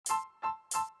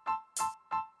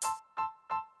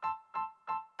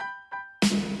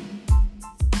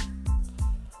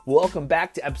Welcome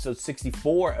back to episode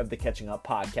 64 of the Catching Up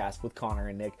podcast with Connor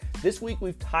and Nick. This week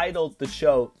we've titled the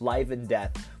show Life and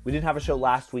Death. We didn't have a show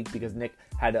last week because Nick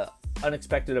had an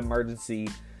unexpected emergency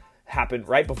happen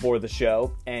right before the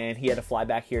show, and he had to fly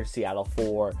back here to Seattle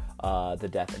for the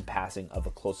death and passing of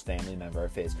a close family member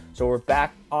of his. So we're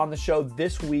back on the show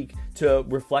this week to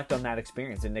reflect on that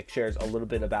experience, and Nick shares a little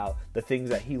bit about the things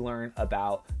that he learned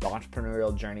about the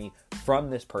entrepreneurial journey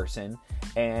from this person.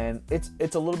 And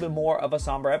it's a little bit more of a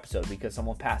somber episode because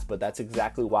someone passed, but that's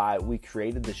exactly why we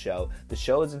created the show. The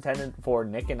show is intended for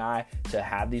Nick and I to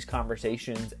have these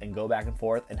conversations and go back and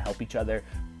forth and help each other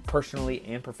personally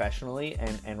and professionally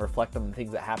and reflect on the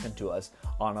things that happen to us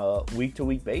on a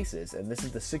week-to-week basis. And this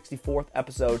is the 64th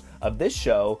episode of this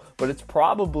show, but it's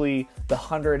probably the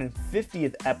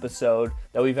 150th episode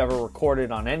that we've ever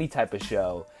recorded on any type of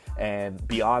show, and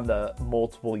beyond the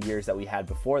multiple years that we had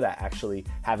before that actually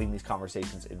having these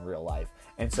conversations in real life.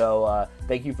 And so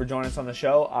thank you for joining us on the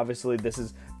show. Obviously this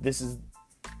is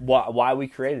why we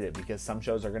created it, because some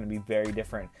shows are going to be very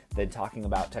different than talking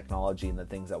about technology and the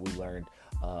things that we learned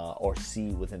or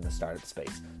see within the startup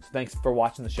space. So thanks for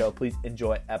watching the show. Please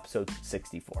enjoy episode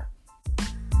 64.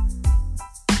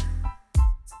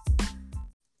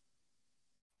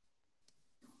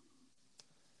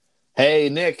 Hey,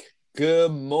 Nick.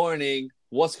 Good morning.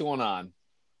 What's going on?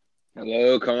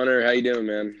 Hello, Connor. How you doing,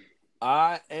 man?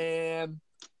 I'm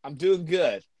doing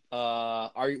good.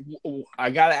 I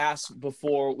gotta ask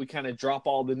before we kind of drop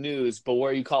all the news, but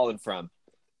where are you calling from?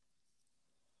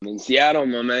 I'm in Seattle,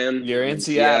 my man. You're in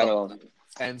Seattle.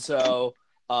 And so,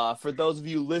 for those of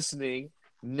you listening,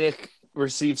 Nick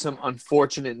received some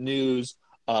unfortunate news.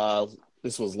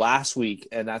 This was last week,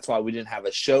 and that's why we didn't have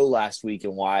a show last week,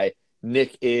 and why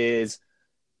Nick is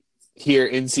here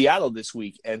in Seattle this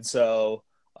week. And so,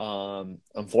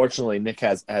 unfortunately, Nick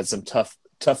has some tough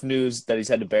news that he's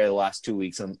had to bear the last 2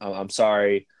 weeks. I'm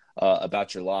sorry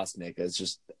about your loss, Nick. It's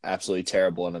just absolutely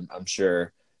terrible, and I'm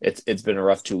sure it's been a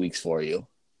rough 2 weeks for you.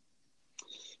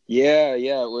 Yeah,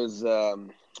 it was.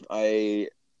 I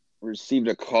received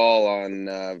a call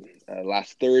on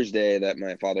last Thursday that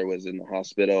my father was in the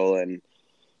hospital, and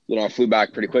I flew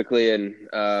back pretty quickly, and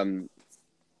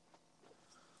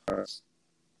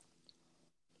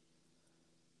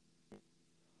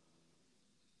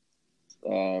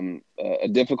a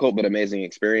difficult but amazing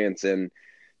experience. And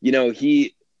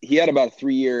he had about a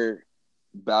 3-year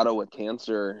battle with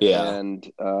cancer. Yeah. And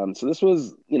so this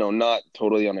was not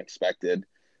totally unexpected.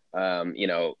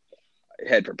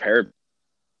 Had prepared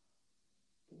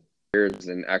years,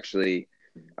 and actually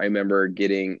I remember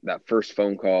getting that first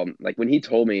phone call, like when he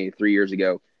told me 3 years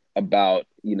ago about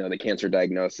the cancer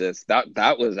diagnosis.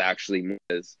 That was actually,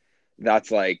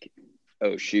 that's like,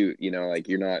 oh shoot, like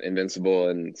you're not invincible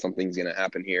and something's gonna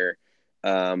happen here.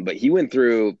 But he went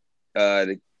through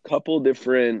a couple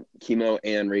different chemo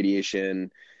and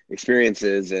radiation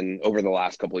experiences and over the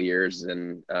last couple of years,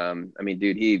 and I mean,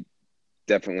 dude, he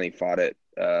definitely fought it.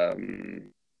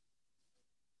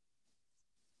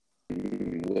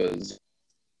 Was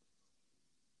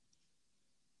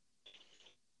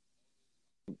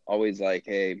always like,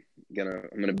 hey, I'm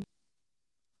gonna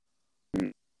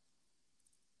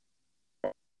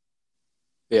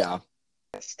Yeah.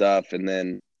 stuff. And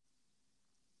then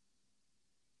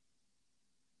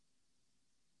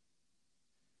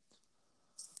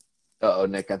Uh-oh,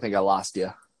 Nick, I think I lost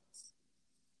you.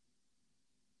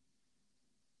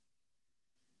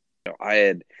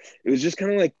 it was just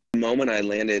kind of like the moment I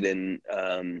landed in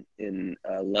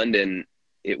London.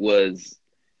 It was,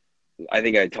 I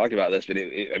think I talked about this, but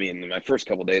I mean, my first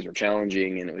couple of days were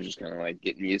challenging, and it was just kind of like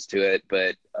getting used to it.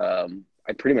 But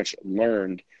I pretty much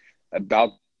learned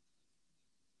about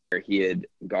where he had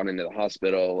gone into the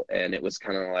hospital, and it was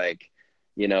kind of like,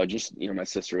 my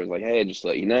sister was like, hey, just to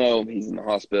let you know, he's in the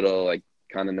hospital, like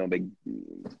kind of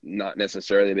not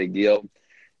necessarily a big deal.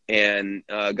 And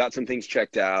got some things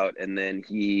checked out, and then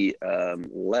he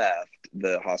left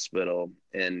the hospital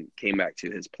and came back to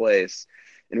his place.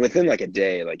 And within like a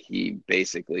day, like he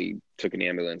basically took an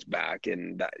ambulance back,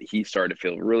 and that he started to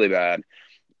feel really bad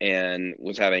and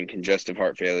was having congestive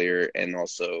heart failure and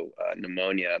also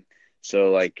pneumonia.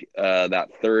 So like that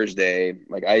Thursday,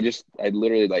 like I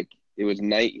literally, like, it was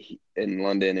night in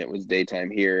London, it was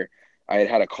daytime here. I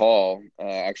had a call,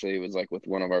 actually it was like with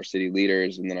one of our city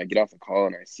leaders, and then I get off the call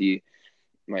and I see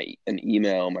an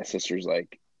email. My sister's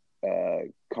like,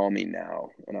 call me now.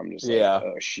 And I'm just like,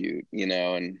 oh shoot,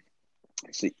 and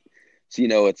so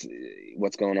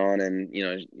what's going on. And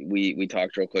we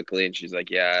talked real quickly, and she's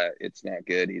like, yeah, it's not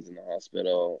good, he's in the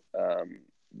hospital.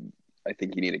 I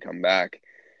think you need to come back.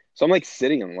 So I'm like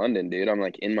sitting in London, dude. I'm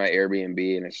like in my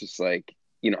Airbnb, and it's just like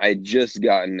I had just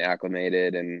gotten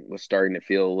acclimated and was starting to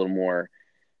feel a little more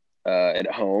at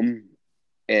home.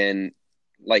 And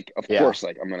like, of Yeah. course,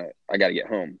 like I got to get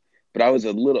home. But I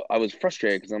was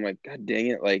frustrated because I'm like, God dang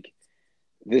it. Like,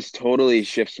 this totally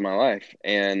shifts my life.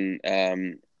 And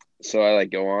so I like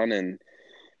go on and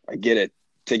I get a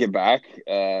ticket back.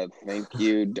 Thank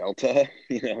you, Delta.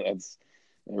 I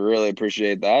really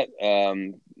appreciate that.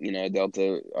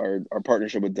 Delta, our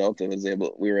partnership with Delta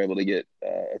we were able to get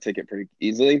a ticket pretty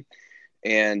easily.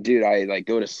 And dude, I like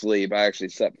go to sleep. I actually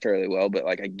slept fairly well, but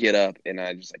like I get up and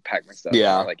I just like pack my stuff and I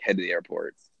Yeah. like head to the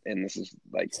airport. And this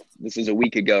is a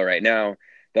week ago right now.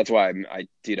 That's why I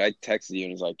texted you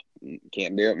and was like,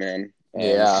 can't do it, man. This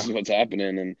Yeah. is what's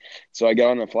happening. And so I get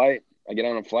on a flight.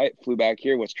 Flew back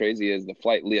here. What's crazy is the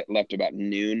flight left about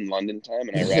noon London time,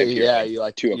 and I arrived here at Yeah.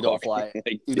 like 2 o'clock. Don't fly.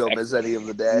 Like, You don't yeah, miss any of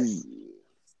the this day. is,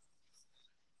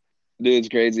 dude, it's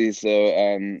crazy.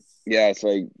 So, yeah, so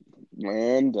I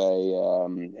land.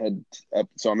 I head up.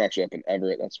 So I'm actually up in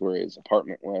Everett. That's where his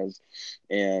apartment was,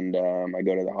 and I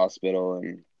go to the hospital,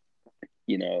 and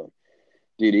you know,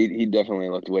 dude, he definitely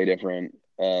looked way different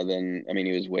than. I mean,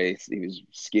 he was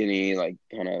skinny, like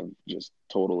kind of just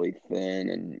totally thin,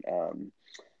 and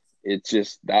it's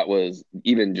just that was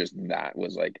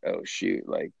like, oh shoot,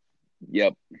 like,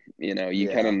 yep, you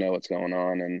kind of Yeah. know what's going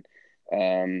on.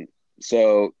 And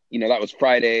so that was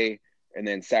Friday, and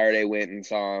then Saturday went and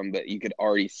saw him, but you could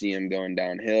already see him going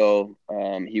downhill.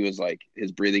 He was like,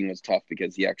 his breathing was tough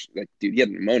because he actually, like, dude, he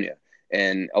had pneumonia.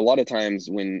 And a lot of times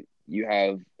when you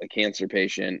have a cancer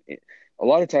patient, a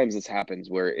lot of times this happens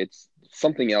where it's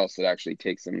something else that actually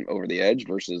takes them over the edge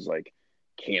versus like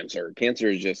cancer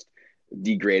is just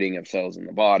degrading of cells in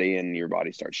the body and your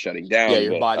body starts shutting Yeah. down.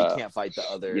 Your But body can't fight the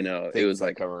other it things was that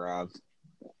like, come around.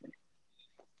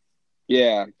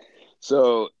 yeah.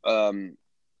 So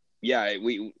yeah,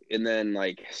 we and then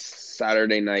like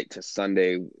Saturday night to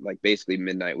Sunday, like basically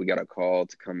midnight, we got a call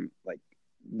to come. Like,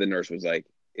 the nurse was like,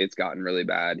 it's gotten really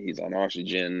bad, he's on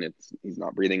oxygen, he's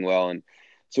not breathing well. And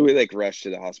so we like rushed to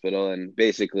the hospital, and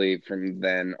basically from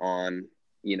then on,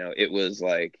 it was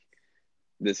like,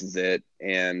 this is it.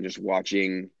 And just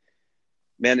watching,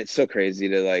 man, it's so crazy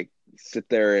to like sit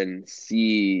there and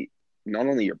see not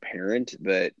only your parent,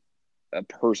 but a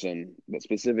person, but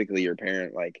specifically your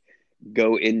parent, like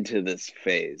go into this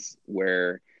phase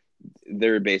where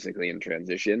they're basically in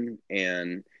transition,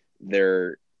 and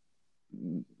they're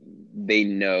they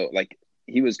know, like,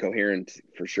 he was coherent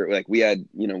for sure. Like, we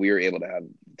were able to have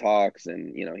talks,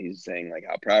 and he's saying like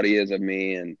how proud he is of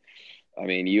me. And I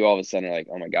mean, you all of a sudden are like,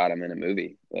 oh my God, I'm in a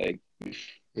movie. Like,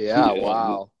 Yeah. this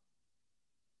Wow.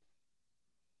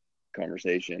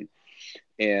 conversation.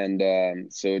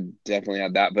 And so definitely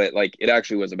had that. But like, it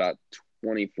actually was about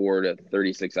 24 to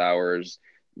 36 hours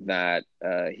that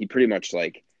he pretty much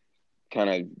like kind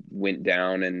of went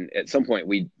down. And at some point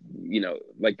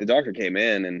like, the doctor came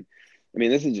in, and I mean,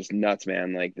 this is just nuts,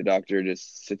 man. Like, the doctor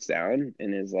just sits down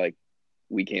and is like,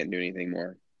 we can't do anything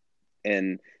more.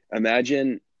 And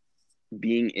imagine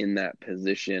being in that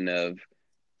position of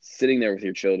sitting there with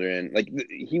your children. Like,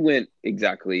 he went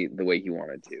exactly the way he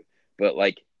wanted to, but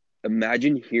like,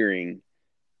 imagine hearing,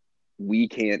 we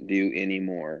can't do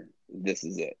anymore, this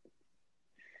is it.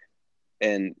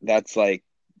 And that's like,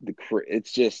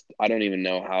 it's just, I don't even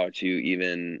know how to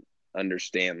even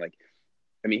understand. Like,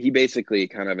 I mean, he basically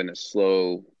kind of in a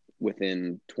slow,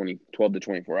 within 12 to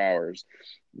 24 hours,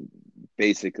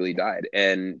 basically died.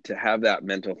 And to have that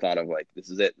mental thought of like, this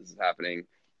is it, this is happening,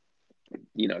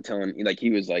 telling, like,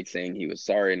 he was like saying he was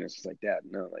sorry, and it's just like, Dad,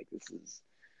 no, like, this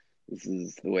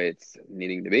is the way it's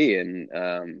needing to be. And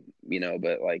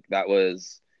but like, that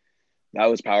was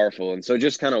powerful. And so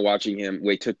just kind of watching him,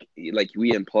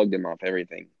 we unplugged him off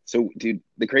everything. So, dude,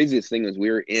 the craziest thing was, we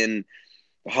were in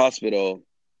the hospital,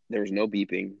 there was no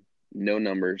beeping, no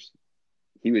numbers,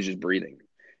 he was just breathing.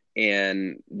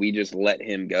 And we just let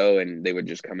him go, and they would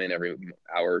just come in every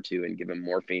hour or two and give him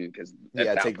morphine, because at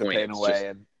Yeah. that Take the point pain it's just,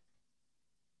 away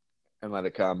and let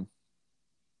it come.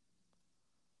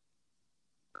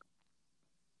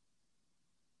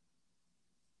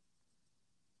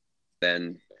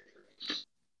 then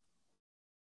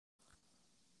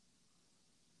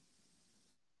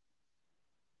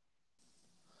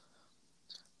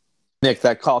Nick,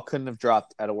 that call couldn't have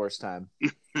dropped at a worse time.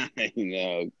 come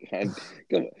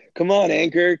on,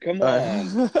 Anchor, come on,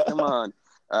 Uh, come on.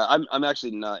 I'm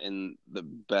actually not in the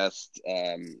best.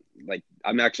 Like,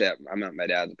 I'm at my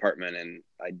dad's apartment, and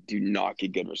I do not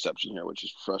get good reception here, which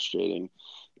is frustrating.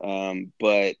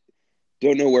 But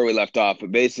don't know where we left off.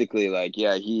 But basically, like,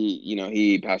 yeah,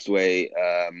 he passed away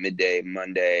midday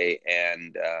Monday,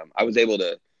 and I was able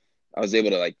to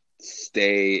like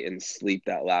stay and sleep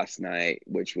that last night,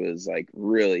 which was like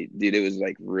really, dude, it was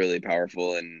like really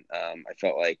powerful. And I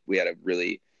felt like we had a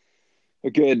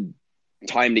good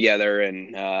time together.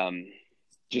 And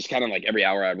just kind of like every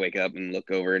hour I'd wake up and look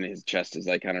over and his chest is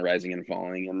like kind of rising and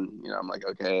falling. And, I'm like,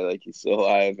 okay, like he's still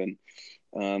alive. And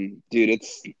dude,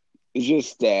 it's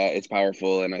just, it's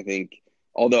powerful. And I think,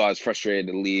 although I was frustrated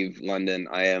to leave London,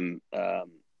 I am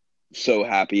so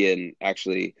happy. And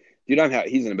actually, dude,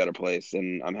 he's in a better place,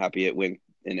 and I'm happy it went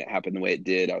and it happened the way it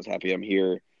did. I was happy I'm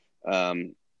here.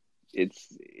 Um,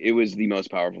 it was the most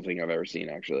powerful thing I've ever seen,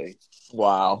 actually.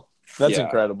 Wow. That's Yeah.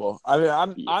 incredible. I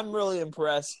mean, I'm really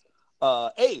impressed.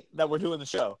 That we're doing the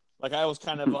show. Like, I was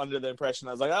kind of under the impression,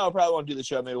 I was like, oh, I probably won't do the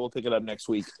show. Maybe we'll pick it up next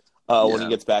week when he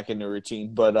gets back into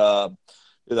routine. But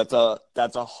that's a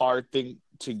hard thing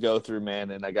to go through,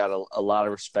 man. And I got a lot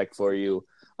of respect for you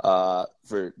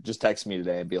for just texting me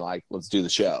today and being like, let's do the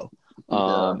show.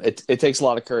 It takes a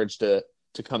lot of courage to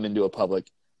come into a public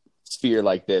sphere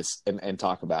like this and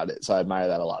talk about it. So I admire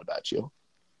that a lot about you.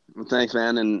 Well, thanks,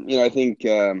 man. And, I think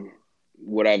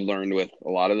what I've learned with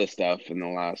a lot of the stuff in the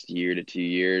last year to 2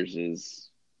 years is,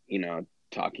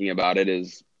 talking about it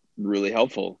is really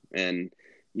helpful. And,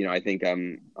 I think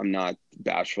I'm not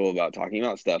bashful about talking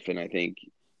about stuff. And I think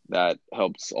that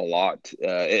helps a lot.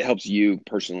 It helps you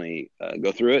personally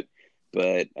go through it.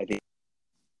 But I think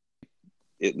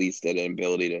at least an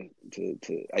ability to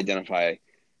identify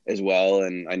as well.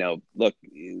 And I know, look,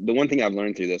 the one thing I've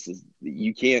learned through this is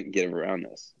you can't get around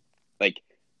this. Like,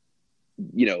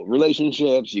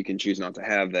 relationships, you can choose not to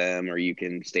have them, or you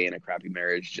can stay in a crappy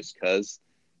marriage just because,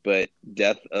 but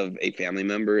death of a family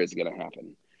member is going to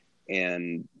happen.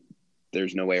 And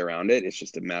there's no way around it. It's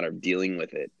just a matter of dealing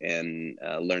with it and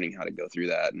learning how to go through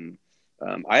that. And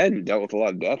I hadn't dealt with a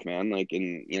lot of death, man. Like,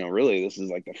 and, really, this is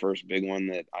like the first big one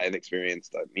that I've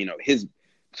experienced.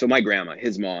 So my grandma,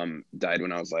 his mom died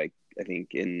when I was like, I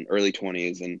think in early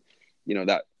 20s. And,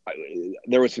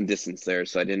 there was some distance there.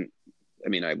 So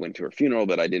I went to her funeral,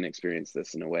 but I didn't experience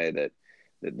this in a way that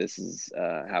this is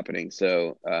happening.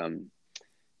 So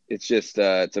it's just,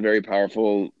 it's a very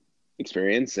powerful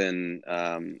experience. And,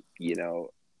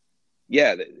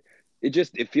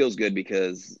 it feels good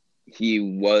because he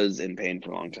was in pain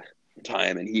for a long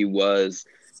time. And he was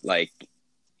like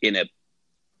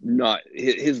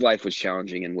his life was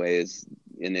challenging in ways,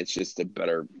 and it's just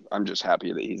I'm just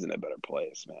happy that he's in a better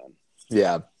place, man.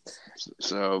 Yeah.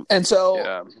 So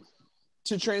yeah.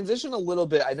 To transition a little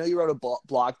bit, I know you wrote a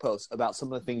blog post about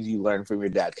some of the things you learned from your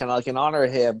dad, kind of like in honor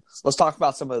of him. Let's talk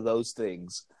about some of those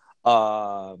things.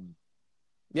 Like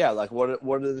what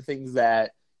are the things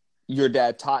that your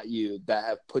dad taught you that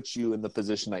have put you in the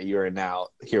position that you're in now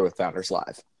here with Founders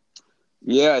Live?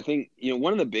 Yeah, I think,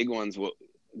 one of the big ones.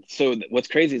 So what's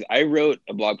crazy is I wrote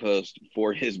a blog post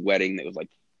for his wedding that was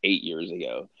like 8 years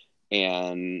ago.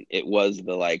 And it was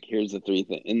here's the 3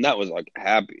 things. And that was like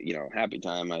happy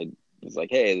time. I was like,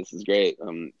 hey, this is great.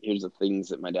 Here's the things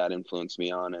that my dad influenced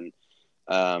me on.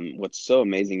 And what's so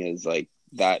amazing is like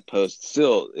that post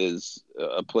still is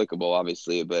applicable,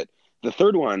 obviously. But the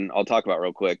third one I'll talk about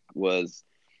real quick was,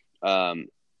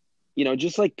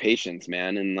 just like patience,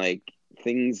 man. And like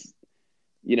things,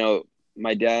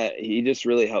 my dad, he just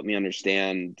really helped me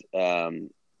understand,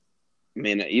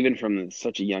 even from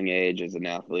such a young age as an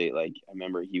athlete. Like, I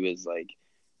remember he was like,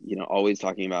 always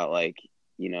talking about like,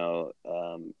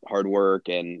 hard work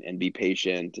and be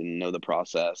patient and know the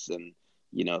process, and,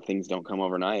 things don't come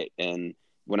overnight. And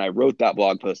when I wrote that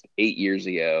blog post 8 years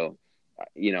ago,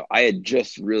 I had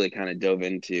just really kind of dove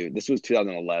into, this was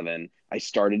 2011. I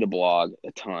started a blog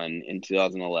a ton in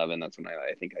 2011. That's when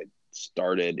I think I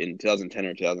started in 2010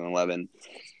 or 2011,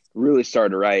 really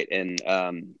started to write. And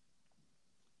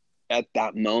at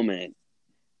that moment,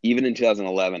 even in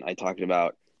 2011, I talked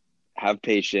about have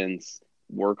patience,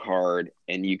 work hard,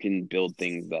 and you can build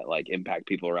things that like impact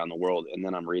people around the world. And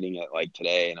then I'm reading it like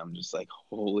today and I'm just like,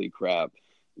 holy crap,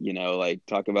 like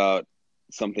talk about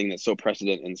something that's so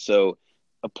precedent and so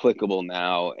applicable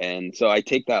now. And so I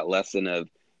take that lesson of,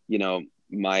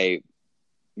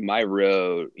 my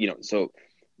road, so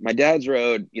my dad's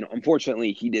road,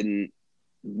 unfortunately he didn't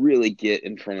really get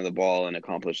in front of the ball and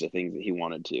accomplish the things that he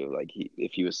wanted to. Like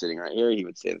if he was sitting right here, he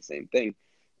would say the same thing.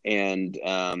 And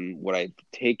what I've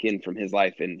taken from his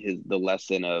life and the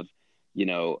lesson of,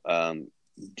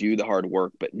 do the hard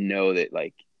work, but know that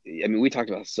we talked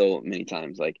about so many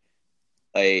times, like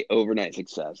a overnight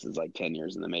success is like 10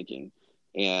 years in the making,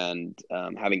 and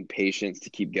having patience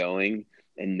to keep going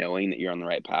and knowing that you're on the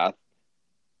right path.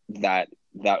 That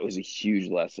was a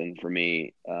huge lesson for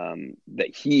me,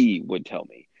 that he would tell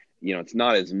me. It's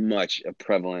not as much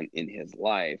prevalent in his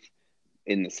life,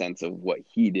 in the sense of what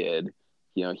he did.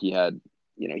 He had,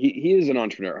 he is an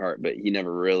entrepreneur at heart, but he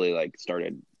never really like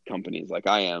started companies like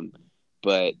I am.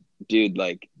 But dude,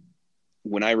 like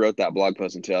when I wrote that blog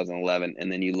post in 2011,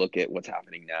 and then you look at what's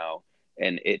happening now,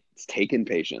 and it's taken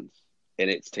patience and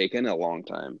it's taken a long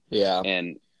time. Yeah.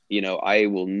 And, I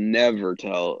will never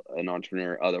tell an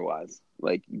entrepreneur otherwise.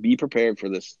 Like, be prepared for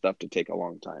this stuff to take a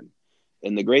long time.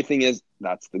 And the great thing is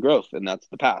that's the growth and that's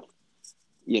the path.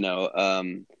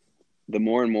 The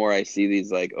more and more I see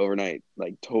these like overnight,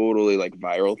 like totally like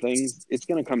viral things, it's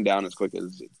going to come down as quick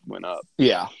as it went up.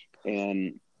 Yeah.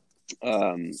 And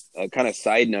a kind of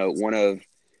side note, one of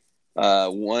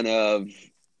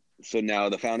so now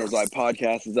the Founders Live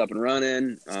podcast is up and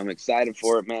running. I'm excited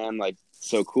for it, man. Like,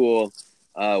 so cool.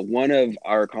 One of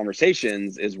our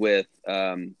conversations is with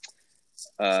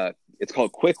it's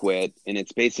called Quick Wit, and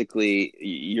it's basically,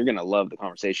 you're gonna love the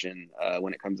conversation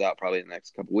when it comes out probably in the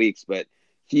next couple weeks. But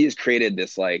he has created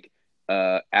this like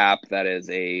app that is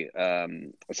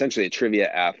essentially a trivia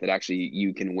app that actually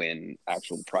you can win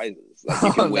actual prizes. Like,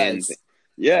 you can win. Nice.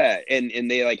 Yeah, and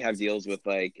they like have deals with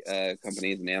like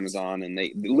companies and Amazon, and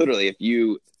they literally,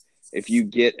 if you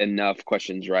get enough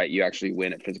questions right, you actually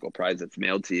win a physical prize that's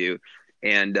mailed to you.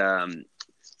 And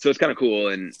so it's kind of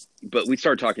cool. But we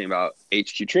started talking about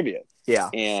HQ trivia. Yeah.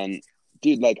 And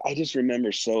dude, like I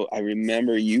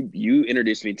remember you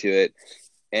introduced me to it,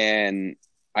 and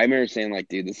I remember saying like,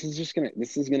 dude, this is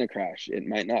gonna crash. It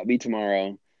might not be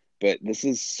tomorrow, but this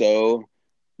is so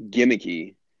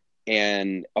gimmicky.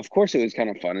 And of course it was kind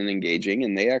of fun and engaging,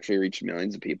 and they actually reached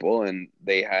millions of people, and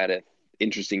they had a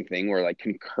interesting thing where like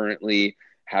concurrently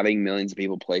having millions of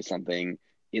people play something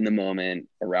in the moment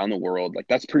around the world, like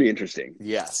that's pretty interesting.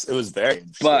 Yes, it was very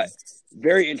interesting. But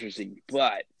very interesting,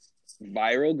 but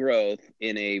viral growth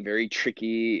in a very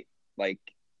tricky like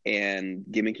and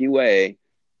gimmicky way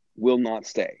will not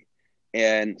stay.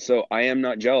 And so I am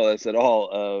not jealous at all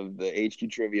of the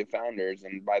HQ Trivia founders.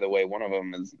 And by the way, one of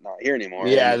them is not here anymore.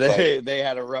 Yeah, they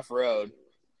had a rough road.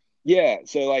 Yeah.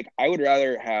 So like I would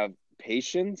rather have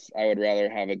patience. I would rather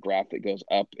have a graph that goes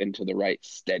up and to the right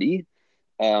steady.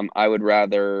 I would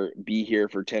rather be here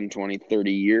for 10, 20,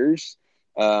 30 years.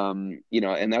 And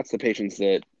that's the patience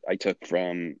that I took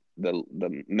from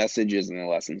the messages and the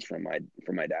lessons from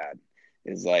my dad,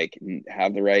 is like,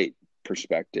 have the right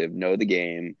perspective, know the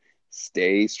game,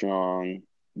 stay strong,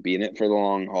 be in it for the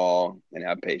long haul, and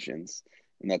have patience.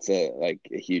 And that's a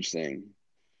huge thing.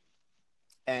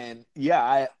 And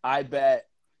yeah, I bet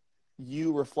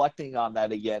you reflecting on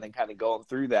that again and kind of going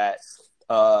through that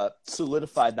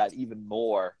solidified that even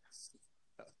more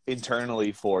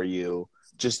internally for you,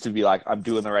 just to be like, I'm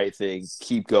doing the right thing,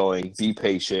 keep going, be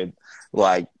patient,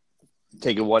 like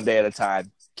take it one day at a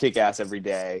time, kick ass every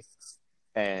day,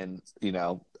 and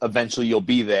eventually you'll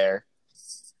be there,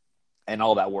 and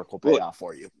all that work will pay off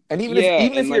for you. And even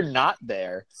if you're not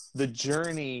there, the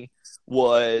journey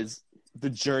was the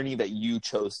journey that you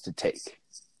chose to take.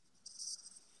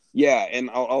 Yeah, and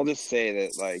I'll just say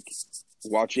that like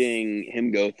watching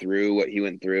him go through what he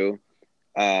went through,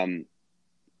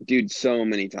 dude, so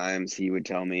many times he would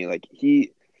tell me like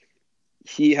he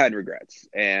had regrets,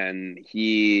 and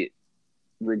he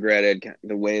regretted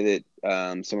the way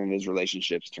that some of his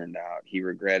relationships turned out. He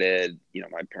regretted,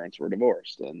 my parents were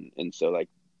divorced, and so like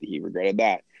he regretted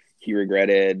that. He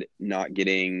regretted not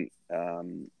getting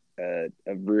a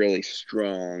really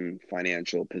strong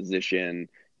financial position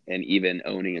and even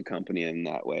owning a company in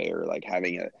that way, or like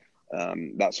having a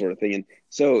that sort of thing. And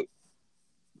so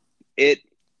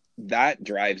that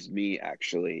drives me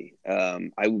actually.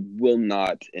 I will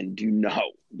not and do not,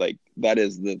 like, that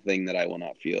is the thing that I will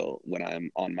not feel when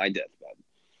I'm on my deathbed.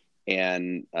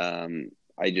 And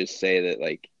I just say that,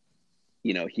 like,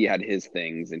 he had his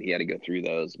things and he had to go through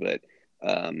those, but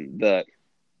the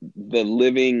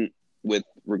living with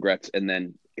regrets and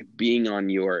then being on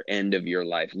your end of your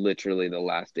life, literally the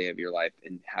last day of your life,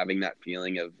 and having that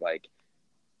feeling of like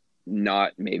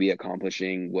not maybe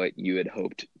accomplishing what you had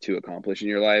hoped to accomplish in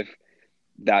your life,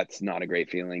 that's not a great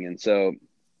feeling. And so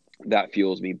that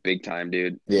fuels me big time,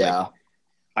 dude. Yeah.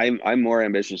 Like, I'm more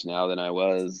ambitious now than I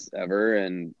was ever.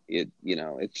 And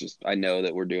it's just, I know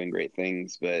that we're doing great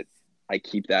things, but I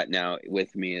keep that now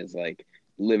with me as like,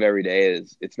 live every day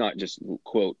is, it's not just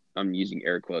quote, I'm using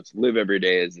air quotes, live every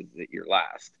day is it your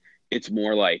last. It's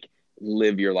more like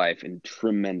live your life in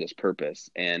tremendous purpose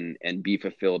and be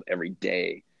fulfilled every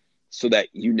day, so that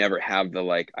you never have the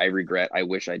like, I regret, I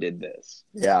wish I did this.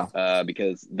 Yeah.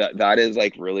 Because that is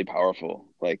like really powerful.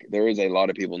 Like there is a lot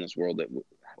of people in this world that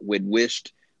would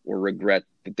wished or regret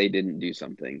that they didn't do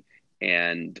something.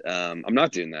 And I'm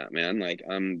not doing that, man. Like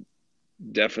I'm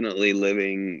definitely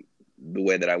living the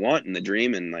way that I want and the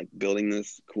dream and like building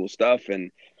this cool stuff.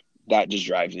 And that just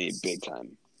drives me big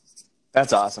time.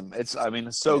 That's awesome. It's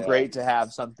so Yeah. great to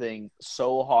have something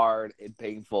so hard and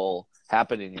painful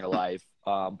happen in your life.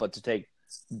 But to take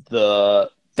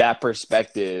that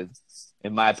perspective,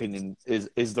 in my opinion,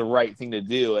 is the right thing to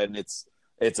do. And it's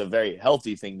a very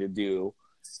healthy thing to do,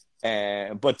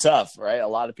 but tough, right? A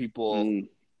lot of people,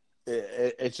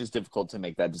 it's just difficult to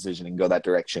make that decision and go that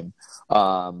direction.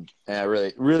 And I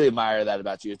really, really admire that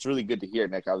about you. It's really good to hear,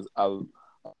 Nick.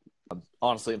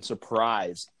 Honestly, I'm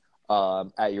surprised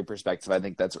at your perspective. I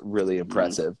think that's really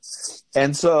impressive.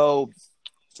 And so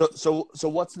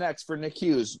what's next for Nick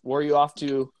Hughes? Where are you off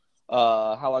to?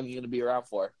 How long are you going to be around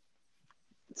for?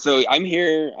 So I'm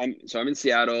here. I'm in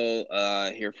Seattle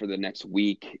here for the next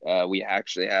week. We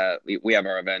actually have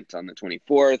our event on the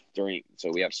 24th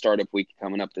so we have startup week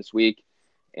coming up this week.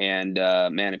 And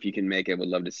man, if you can make it, would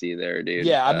love to see you there, dude.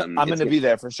 Yeah, I'm going to be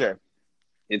there for sure.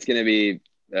 It's going to be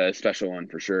a special one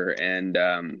for sure.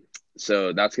 And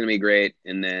so that's going to be great.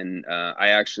 And then I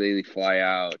actually fly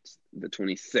out the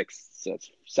 26th, so it's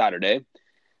Saturday.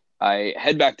 I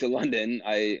head back to London.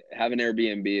 I have an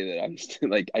Airbnb that I'm still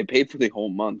like, I paid for the whole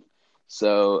month.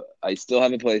 So I still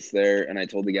have a place there. And I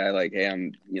told the guy like, hey,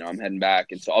 I'm heading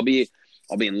back. And so I'll be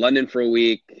in London for a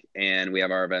week, and we have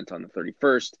our event on the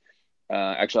 31st.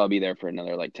 Actually, I'll be there for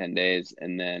another like 10 days.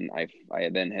 And then I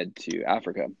then head to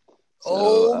Africa.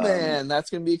 So, man, that's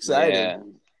going to be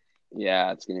exciting.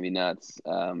 Yeah, it's going to be nuts.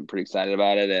 Pretty excited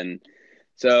about it. And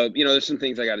so, there's some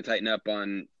things I got to tighten up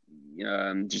on,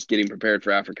 just getting prepared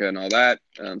for Africa and all that.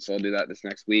 So I'll do that this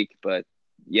next week. But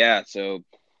yeah, so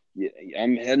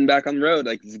I'm heading back on the road.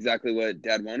 Like, it's exactly what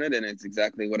Dad wanted, and it's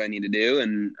exactly what I need to do.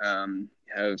 And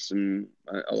have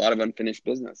a lot of unfinished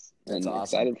business. That's and awesome.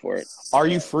 Excited for it. Are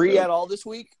you free at all this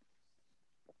week?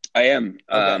 I am.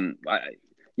 Okay.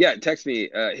 Yeah, text me,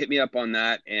 hit me up on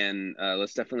that, and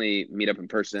let's definitely meet up in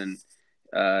person.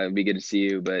 It'd be good to see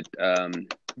you. But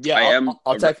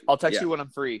I'll text you when I'm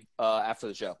free after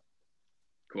the show.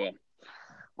 Cool.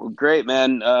 Well, great,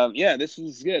 man. Yeah, this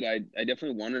is good. I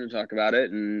definitely wanted to talk about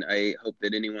it, and I hope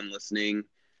that anyone listening,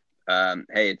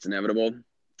 hey, it's inevitable.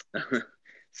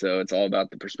 So it's all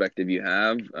about the perspective you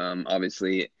have.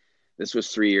 Obviously, this was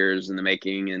 3 years in the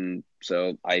making, and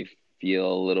so I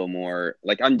feel a little more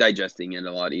like I'm digesting it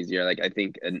a lot easier. Like, I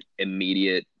think an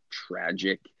immediate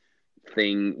tragic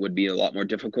thing would be a lot more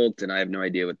difficult, and I have no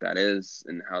idea what that is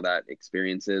and how that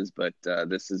experience is. But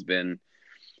this has been,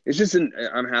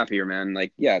 I'm happier, man.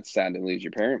 Like, yeah, it's sad to lose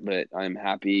your parent, but I'm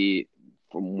happy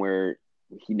from where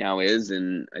he now is,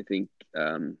 and I think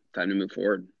time to move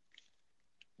forward.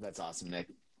 That's awesome, Nick.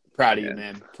 Proud of you,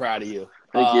 man. Proud of you.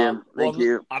 Thank you. Thank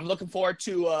you. I'm looking forward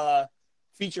to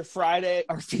Feature Friday.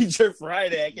 I can't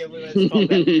believe it's called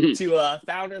that. To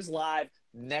Founders Live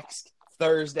next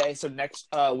Thursday. So next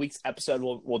week's episode,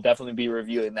 we'll definitely be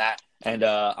reviewing that. And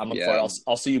I'm looking forward.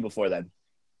 I'll see you before then.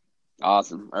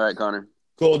 Awesome. All right, Connor.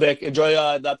 Cool, Dick. Enjoy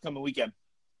the upcoming weekend.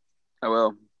 I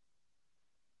will.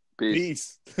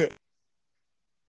 Peace.